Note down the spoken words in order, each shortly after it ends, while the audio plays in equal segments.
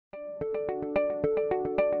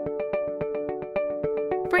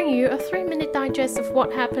bring you a 3-minute digest of what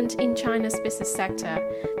happened in China's business sector.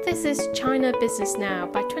 This is China Business Now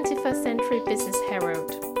by 21st Century Business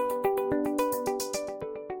Herald.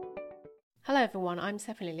 Hello everyone, I'm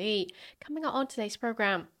Stephanie Lee. Coming up on today's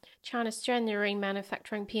program, China's January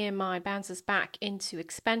manufacturing PMI bounces back into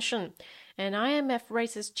expansion, and IMF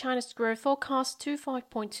raises China's growth forecast to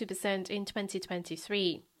 5.2% in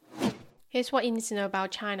 2023. Here's what you need to know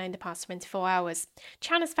about China in the past 24 hours.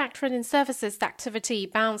 China's factoring and services activity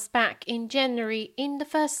bounced back in January in the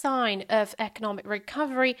first sign of economic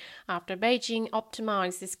recovery after Beijing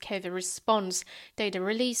optimized its COVID response. Data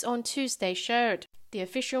released on Tuesday showed the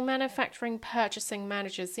official Manufacturing Purchasing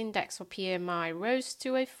Managers Index, or PMI, rose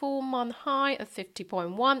to a 4-month high of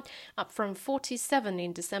 50.1, up from 47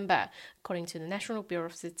 in December, according to the National Bureau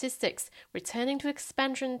of Statistics, returning to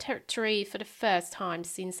expansion territory for the first time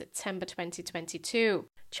since September 2022.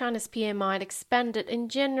 China's PMI expanded in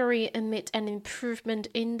January amid an improvement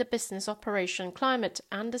in the business operation climate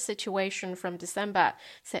and the situation from December,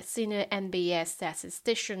 said senior NBS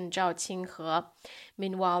statistician Zhao Qinghe.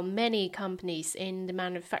 Meanwhile, many companies in the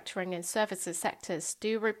manufacturing and services sectors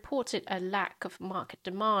still reported a lack of market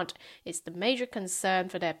demand. It's the major concern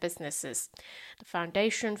for their businesses. The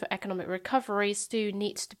foundation for economic recovery still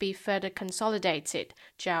needs to be further consolidated,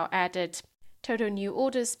 Zhao added. Total new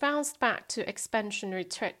orders bounced back to expansionary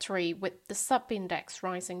territory, with the sub-index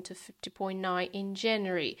rising to 50.9 in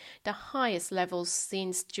January, the highest level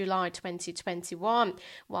since July 2021,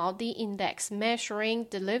 while the index measuring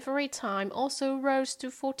delivery time also rose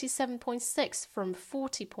to 47.6 from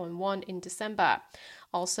 40.1 in December.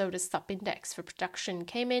 Also, the sub-index for production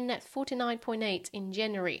came in at 49.8 in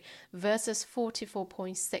January versus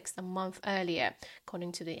 44.6 a month earlier,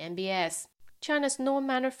 according to the NBS. China's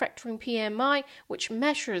non-manufacturing PMI, which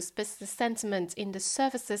measures business sentiment in the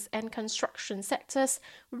services and construction sectors,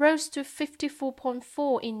 rose to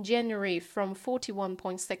 54.4 in January from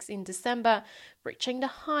 41.6 in December, reaching the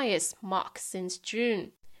highest mark since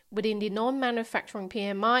June. Within the non-manufacturing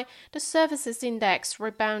PMI, the services index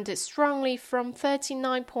rebounded strongly from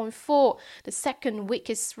 39.4, the second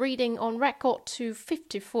weakest reading on record, to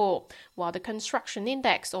 54, while the construction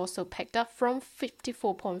index also picked up from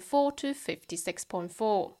 54.4 to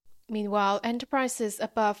 56.4. Meanwhile, enterprises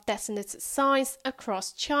above designated size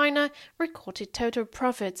across China recorded total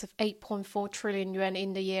profits of 8.4 trillion yuan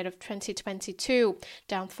in the year of 2022,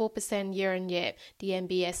 down 4% year-on-year, the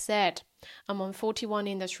NBS said. Among 41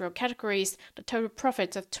 industrial categories, the total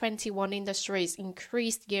profits of 21 industries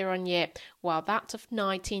increased year-on-year, while that of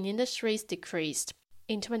 19 industries decreased.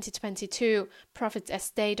 In 2022, profits at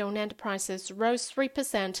state-owned enterprises rose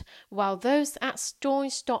 3%, while those at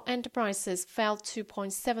joint stock enterprises fell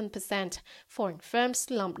 2.7%. Foreign firms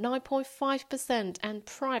slumped 9.5%, and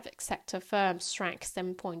private sector firms shrank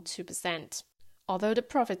 7.2%. Although the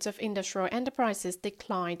profits of industrial enterprises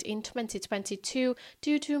declined in 2022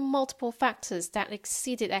 due to multiple factors that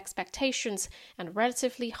exceeded expectations and a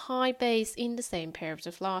relatively high base in the same period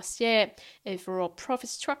of last year, overall profit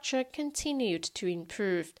structure continued to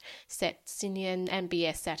improve, said senior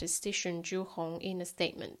NBS statistician Zhu Hong in a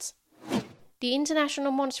statement. The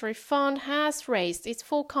International Monetary Fund has raised its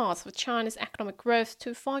forecast for China's economic growth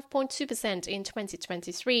to 5.2% in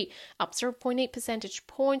 2023, up 0.8 percentage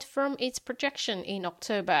point from its projection in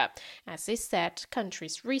October. As it said, the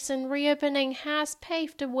country's recent reopening has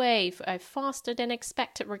paved the way for a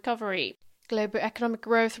faster-than-expected recovery. Global economic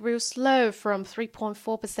growth will slow from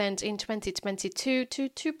 3.4% in 2022 to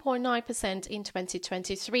 2.9% in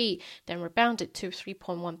 2023, then rebounded to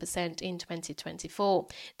 3.1% in 2024,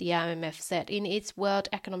 the IMF said in its World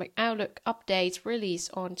Economic Outlook update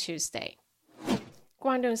released on Tuesday.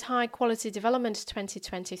 Guangdong's High Quality Development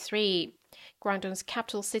 2023. Guangdong's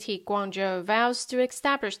capital city, Guangzhou, vows to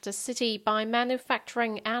establish the city by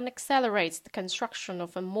manufacturing and accelerates the construction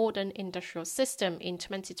of a modern industrial system in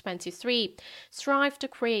 2023, strive to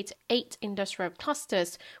create 8 industrial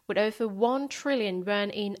clusters with over 1 trillion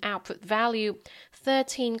yuan in output value,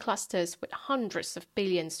 13 clusters with hundreds of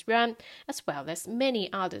billions yuan, as well as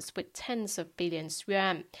many others with tens of billions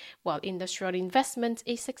yuan, while industrial investment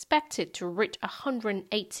is expected to reach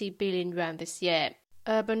 180 billion yuan this year.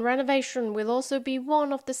 Urban renovation will also be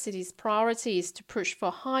one of the city's priorities to push for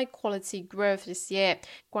high-quality growth this year,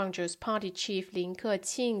 Guangzhou's party chief Lin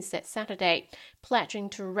Keqing said Saturday, pledging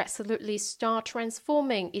to resolutely start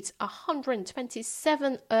transforming its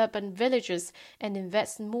 127 urban villages and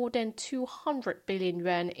invest more than 200 billion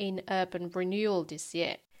yuan in urban renewal this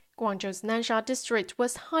year. Guangzhou's Nansha district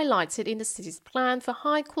was highlighted in the city's plan for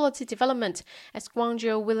high-quality development, as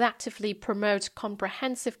Guangzhou will actively promote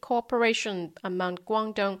comprehensive cooperation among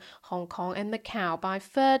Guangdong, Hong Kong and Macau by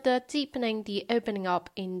further deepening the opening up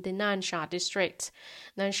in the Nansha district.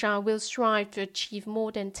 Nansha will strive to achieve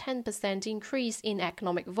more than 10% increase in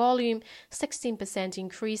economic volume, 16%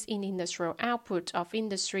 increase in industrial output of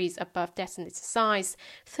industries above designated size,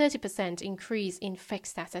 30% increase in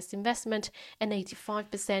fixed assets investment, and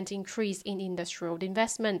 85% increase in industrial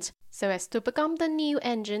investment, so as to become the new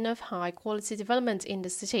engine of high-quality development in the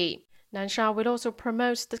city. Nansha will also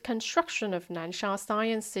promote the construction of Nansha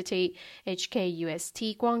Science City,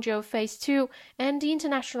 HKUST Guangzhou Phase 2, and the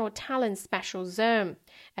International Talent Special Zone.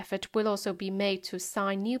 Effort will also be made to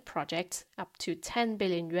sign new projects up to 10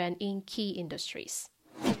 billion yuan in key industries.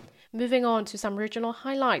 Moving on to some regional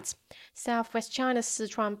highlights. Southwest China's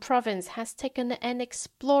Sichuan province has taken an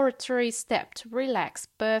exploratory step to relax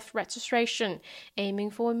birth registration,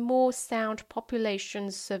 aiming for a more sound population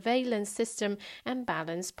surveillance system and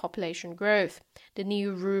balanced population growth. The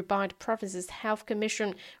new rule by the province's Health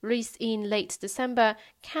Commission, released in late December,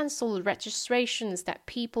 cancelled registrations that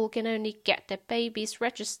people can only get their babies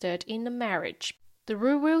registered in a marriage. The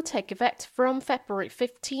rule will take effect from February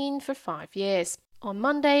 15 for 5 years. On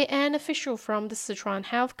Monday, an official from the Sichuan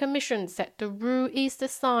Health Commission said the rule is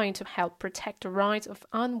designed to help protect the rights of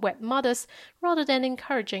unwed mothers rather than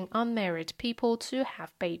encouraging unmarried people to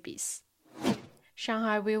have babies.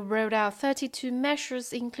 Shanghai will roll out 32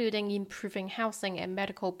 measures, including improving housing and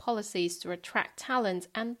medical policies to attract talent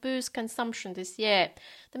and boost consumption this year.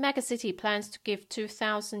 The megacity plans to give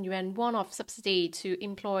 2,000 yuan one-off subsidy to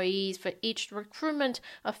employees for each recruitment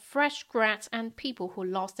of fresh grads and people who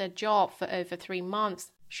lost their job for over 3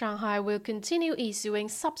 months. Shanghai will continue issuing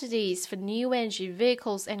subsidies for new energy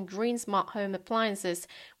vehicles and green smart home appliances,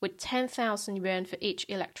 with 10,000 yuan for each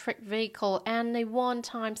electric vehicle and a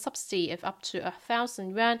one-time subsidy of up to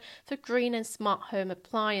 1,000 yuan for green and smart home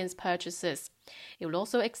appliance purchases. It will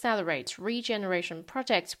also accelerate regeneration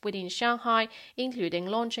projects within Shanghai, including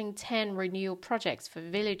launching 10 renewal projects for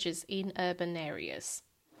villages in urban areas.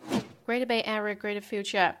 Greater Bay Area, Greater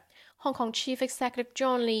Future. Hong Kong Chief Executive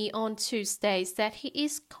John Lee on Tuesday said he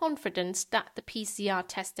is confident that the PCR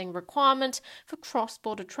testing requirement for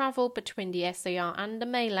cross-border travel between the SAR and the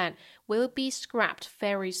mainland will be scrapped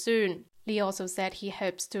very soon. Lee also said he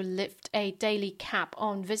hopes to lift a daily cap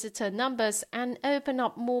on visitor numbers and open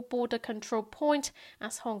up more border control points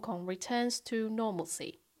as Hong Kong returns to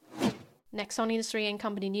normalcy. Next on industry and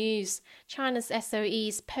company news, China's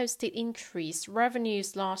SOEs posted increased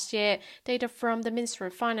revenues last year, data from the Ministry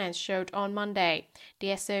of Finance showed on Monday.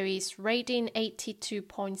 The SOEs raked in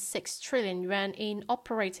 82.6 trillion yuan in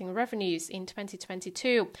operating revenues in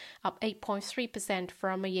 2022, up 8.3%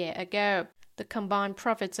 from a year ago. The combined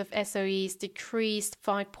profits of SOEs decreased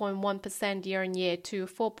 5.1% year-on-year to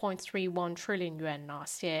 4.31 trillion yuan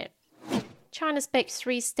last year. China's big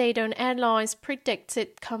three state-owned airlines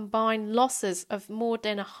predicted combined losses of more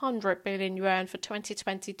than 100 billion yuan for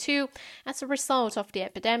 2022 as a result of the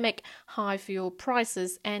epidemic, high fuel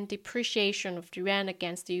prices, and depreciation of the yuan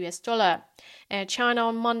against the US dollar. Air China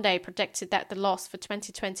on Monday predicted that the loss for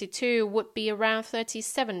 2022 would be around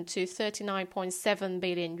 37 to 39.7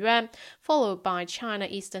 billion yuan, followed by China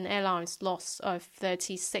Eastern Airlines' loss of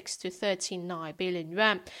 36 to 39 billion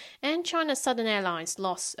yuan, and China Southern Airlines'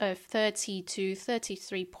 loss of 30 to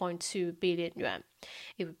 33.2 billion yuan.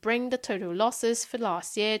 It would bring the total losses for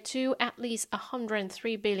last year to at least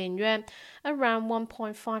 103 billion yuan, around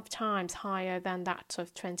 1.5 times higher than that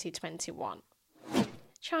of 2021.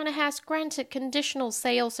 China has granted conditional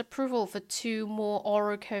sales approval for 2 more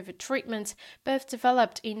oral COVID treatments, both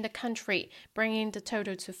developed in the country, bringing the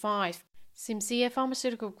total to 5. Simcere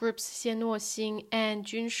Pharmaceutical Group's Xianhuoxin and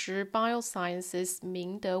Junshi Biosciences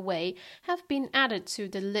Mingdewei have been added to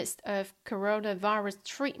the list of coronavirus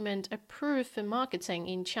treatment approved for marketing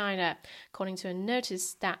in China, according to a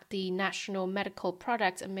notice that the National Medical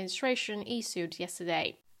Products Administration issued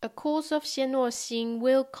yesterday. A course of Xianhuoxin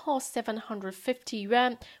will cost 750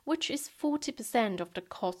 yuan, which is 40% of the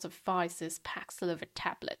cost of Pfizer's Paxlovid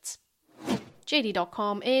tablets.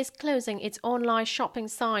 JD.com is closing its online shopping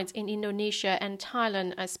sites in Indonesia and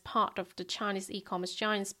Thailand as part of the Chinese e-commerce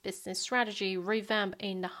giant's business strategy revamp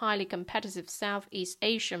in the highly competitive Southeast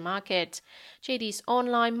Asia market. JD's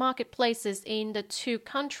online marketplaces in the 2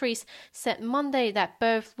 countries said Monday that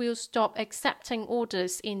both will stop accepting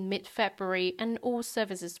orders in mid-February and all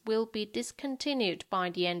services will be discontinued by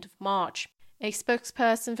the end of March. A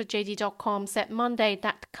spokesperson for JD.com said Monday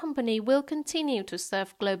that the company will continue to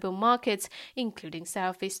serve global markets, including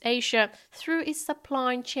Southeast Asia, through its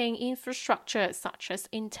supply chain infrastructure such as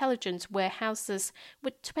intelligent warehouses,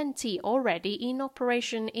 with 20 already in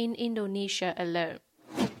operation in Indonesia alone.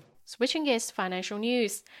 Switching gears to financial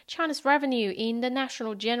news, China's revenue in the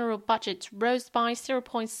national general budget rose by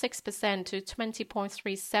 0.6% to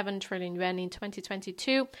 20.37 trillion yuan in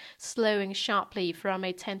 2022, slowing sharply from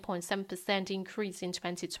a 10.7% increase in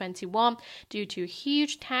 2021 due to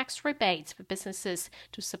huge tax rebates for businesses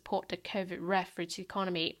to support the COVID-ravaged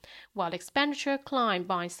economy, while expenditure climbed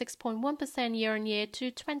by 6.1% year-on-year to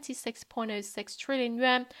 26.06 trillion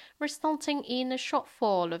yuan, resulting in a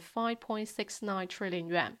shortfall of 5.69 trillion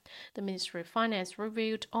yuan. The Ministry of Finance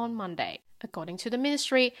revealed on Monday. According to the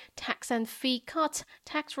ministry, tax and fee cuts,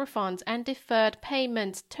 tax refunds and deferred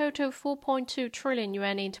payments total 4.2 trillion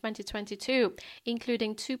yuan in 2022,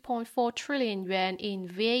 including 2.4 trillion yuan in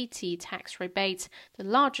VAT tax rebates, the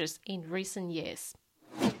largest in recent years.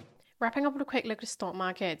 Wrapping up with a quick look at stock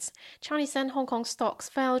markets. Chinese and Hong Kong stocks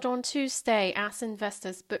fell on Tuesday as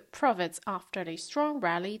investors booked profits after a strong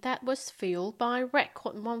rally that was fueled by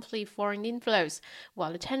record monthly foreign inflows,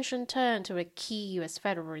 while attention turned to a key U.S.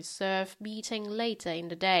 Federal Reserve meeting later in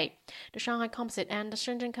the day. The Shanghai Composite and the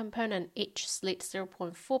Shenzhen Component each slid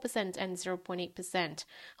 0.4% and 0.8%.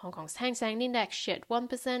 Hong Kong's Hang Seng Index shed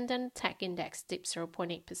 1% and the Tech Index dipped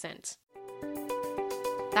 0.8%.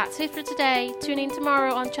 That's it for today. Tune in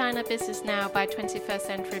tomorrow on China Business Now by 21st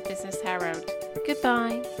Century Business Herald.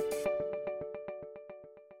 Goodbye.